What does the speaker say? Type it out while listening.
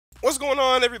What's going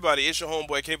on, everybody? It's your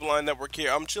homeboy Cable Line Network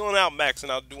here. I'm chilling out,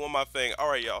 maxing out, doing my thing.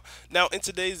 Alright, y'all. Now, in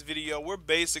today's video, we're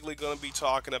basically going to be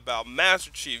talking about Master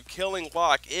Chief killing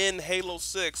Locke in Halo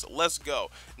 6. Let's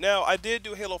go. Now, I did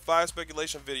do Halo 5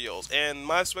 speculation videos, and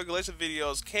my speculation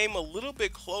videos came a little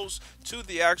bit close to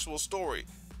the actual story.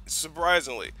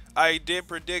 Surprisingly, I did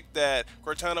predict that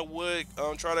Cortana would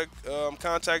try to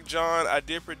contact John. I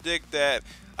did predict that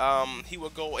he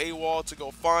would go AWOL to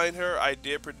go find her. I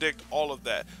did predict all of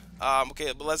that.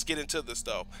 Okay, but let's get into this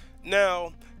though.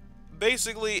 Now,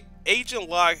 basically, Agent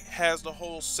Locke has the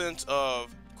whole sense of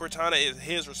Cortana is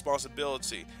his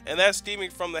responsibility, and that's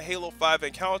stemming from the Halo 5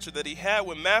 encounter that he had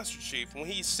with Master Chief when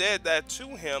he said that to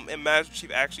him, and Master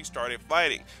Chief actually started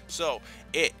fighting. So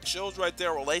it shows right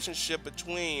there a relationship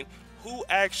between who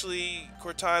actually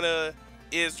Cortana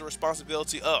is the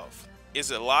responsibility of. Is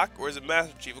it Locke or is it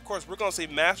Master Chief? Of course, we're going to say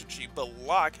Master Chief, but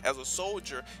Locke, as a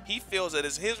soldier, he feels that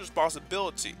it's his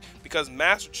responsibility because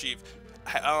Master Chief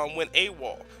went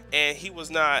AWOL and he was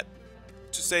not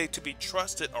to be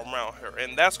trusted around her,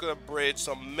 and that's going to bridge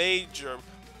some major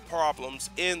problems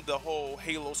in the whole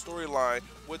Halo storyline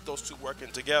with those two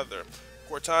working together.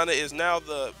 Cortana is now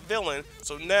the villain,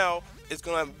 so now it's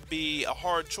going to be a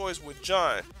hard choice with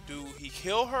John. Do he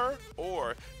kill her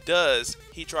or does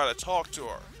he try to talk to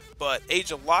her? But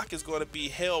Agent Locke is going to be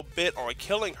hell-bent on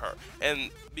killing her,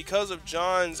 and because of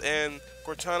John's and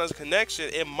Cortana's connection,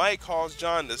 it might cause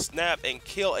John to snap and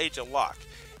kill Agent Locke.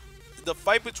 The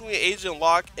fight between Agent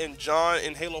Locke and John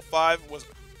in Halo 5 was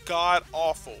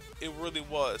god-awful. It really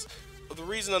was.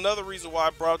 Another reason why I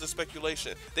brought up the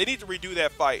speculation, they need to redo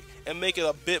that fight and make it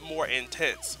a bit more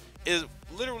intense. Is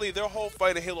literally their whole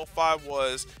fight in Halo 5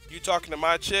 was, you talking to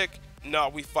my chick? No,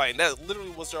 we fighting. That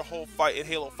literally was their whole fight in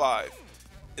Halo 5.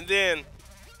 And then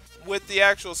with the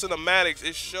actual cinematics,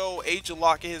 it showed Agent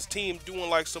Locke and his team doing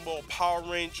like some old Power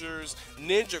Rangers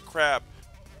ninja crap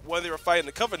when they were fighting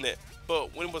the Covenant.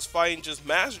 But when it was fighting just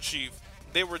Master Chief,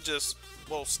 they were just,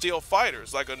 well, steel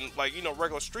fighters, like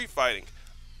regular street fighting.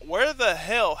 Where the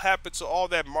hell happened to all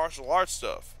that martial arts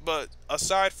stuff? But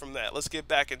aside from that, let's get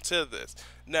back into this.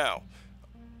 Now,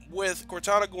 with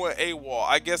Cortana going AWOL,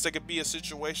 I guess there could be a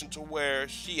situation to where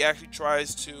she actually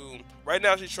tries to, right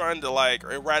now she's trying to like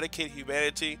eradicate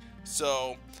humanity.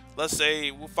 So let's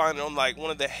say we'll find it on like one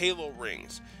of the Halo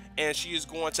rings, and she is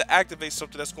going to activate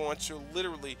something that's going to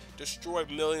literally destroy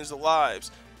millions of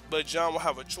lives. But John will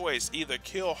have a choice, either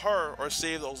kill her or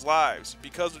save those lives.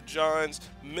 Because of John's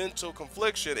mental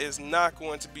confliction, it's not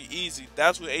going to be easy.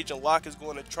 That's when Agent Locke is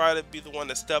going to try to be the one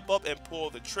to step up and pull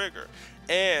the trigger.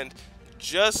 And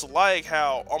just like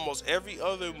how almost every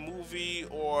other movie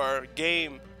or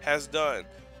game has done,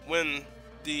 when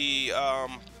the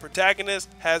protagonist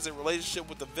has a relationship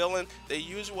with the villain, they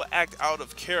usually will act out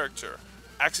of character.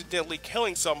 Accidentally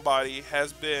killing somebody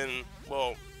has been,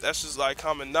 well, that's just like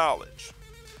common knowledge.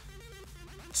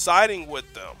 Siding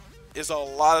with them is a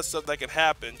lot of stuff that can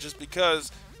happen just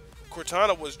because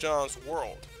Cortana was John's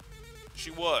world.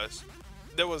 She was.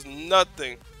 There was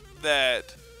nothing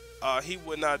that he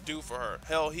would not do for her.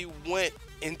 Hell, he went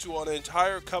into an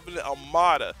entire Covenant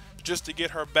armada just to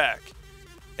get her back.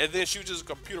 And then she was just a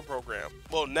computer program.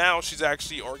 Well, now she's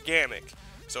actually organic.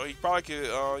 So he probably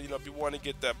could, be wanting to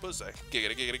get that pussy.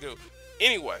 Giggity, giggity, goo.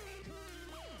 Anyway.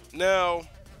 Now,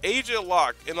 Agent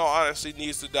Locke, in all honesty,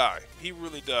 needs to die. He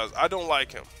really does. I don't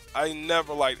like him. I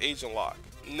never liked Agent Locke.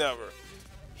 Never.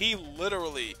 He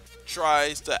literally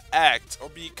tries to act or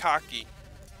be cocky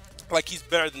like he's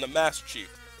better than the Master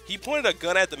Chief. He pointed a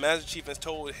gun at the Master Chief and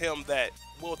told him that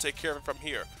we'll take care of it from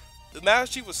here. The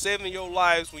Master Chief was saving your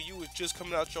lives when you was just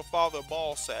coming out your father's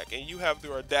ball sack, and you have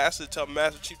the audacity to tell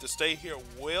Master Chief to stay here.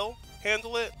 Will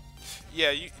handle it?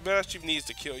 Yeah, Master Chief needs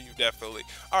to kill you, definitely.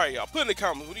 Alright, y'all, put in the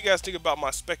comments, what do you guys think about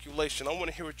my speculation? I want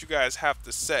to hear what you guys have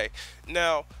to say.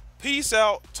 Now, peace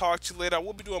out. Talk to you later. I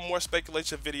will be doing more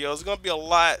speculation videos. There's going to be a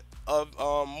lot of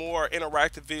more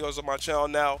interactive videos on my channel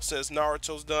now since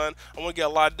Naruto's done. I want to get a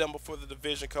lot done before the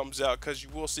Division comes out because you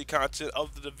will see content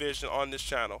of the Division on this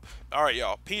channel. Alright,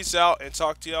 y'all. Peace out and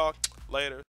talk to y'all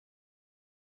later.